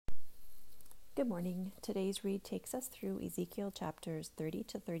Good morning. Today's read takes us through Ezekiel chapters 30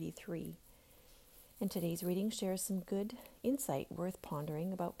 to 33. And today's reading shares some good insight worth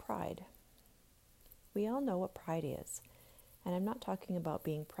pondering about pride. We all know what pride is, and I'm not talking about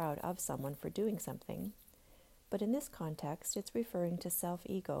being proud of someone for doing something, but in this context it's referring to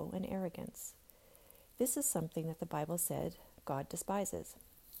self-ego and arrogance. This is something that the Bible said God despises.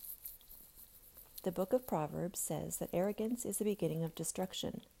 The book of Proverbs says that arrogance is the beginning of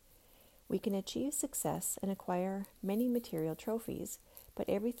destruction. We can achieve success and acquire many material trophies, but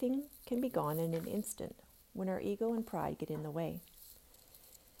everything can be gone in an instant when our ego and pride get in the way.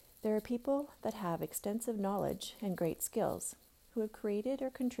 There are people that have extensive knowledge and great skills who have created or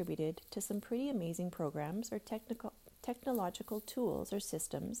contributed to some pretty amazing programs or technological tools or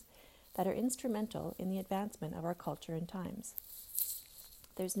systems that are instrumental in the advancement of our culture and times.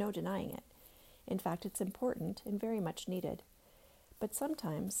 There's no denying it. In fact, it's important and very much needed. But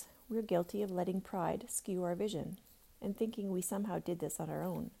sometimes we're guilty of letting pride skew our vision and thinking we somehow did this on our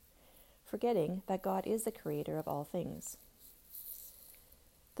own, forgetting that God is the creator of all things.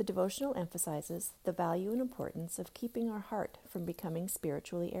 The devotional emphasizes the value and importance of keeping our heart from becoming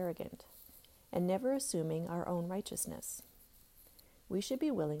spiritually arrogant and never assuming our own righteousness. We should be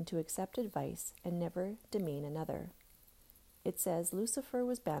willing to accept advice and never demean another. It says Lucifer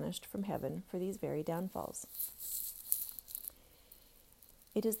was banished from heaven for these very downfalls.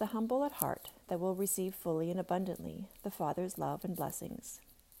 It is the humble at heart that will receive fully and abundantly the Father's love and blessings,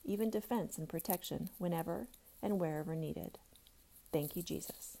 even defense and protection whenever and wherever needed. Thank you,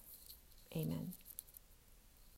 Jesus. Amen.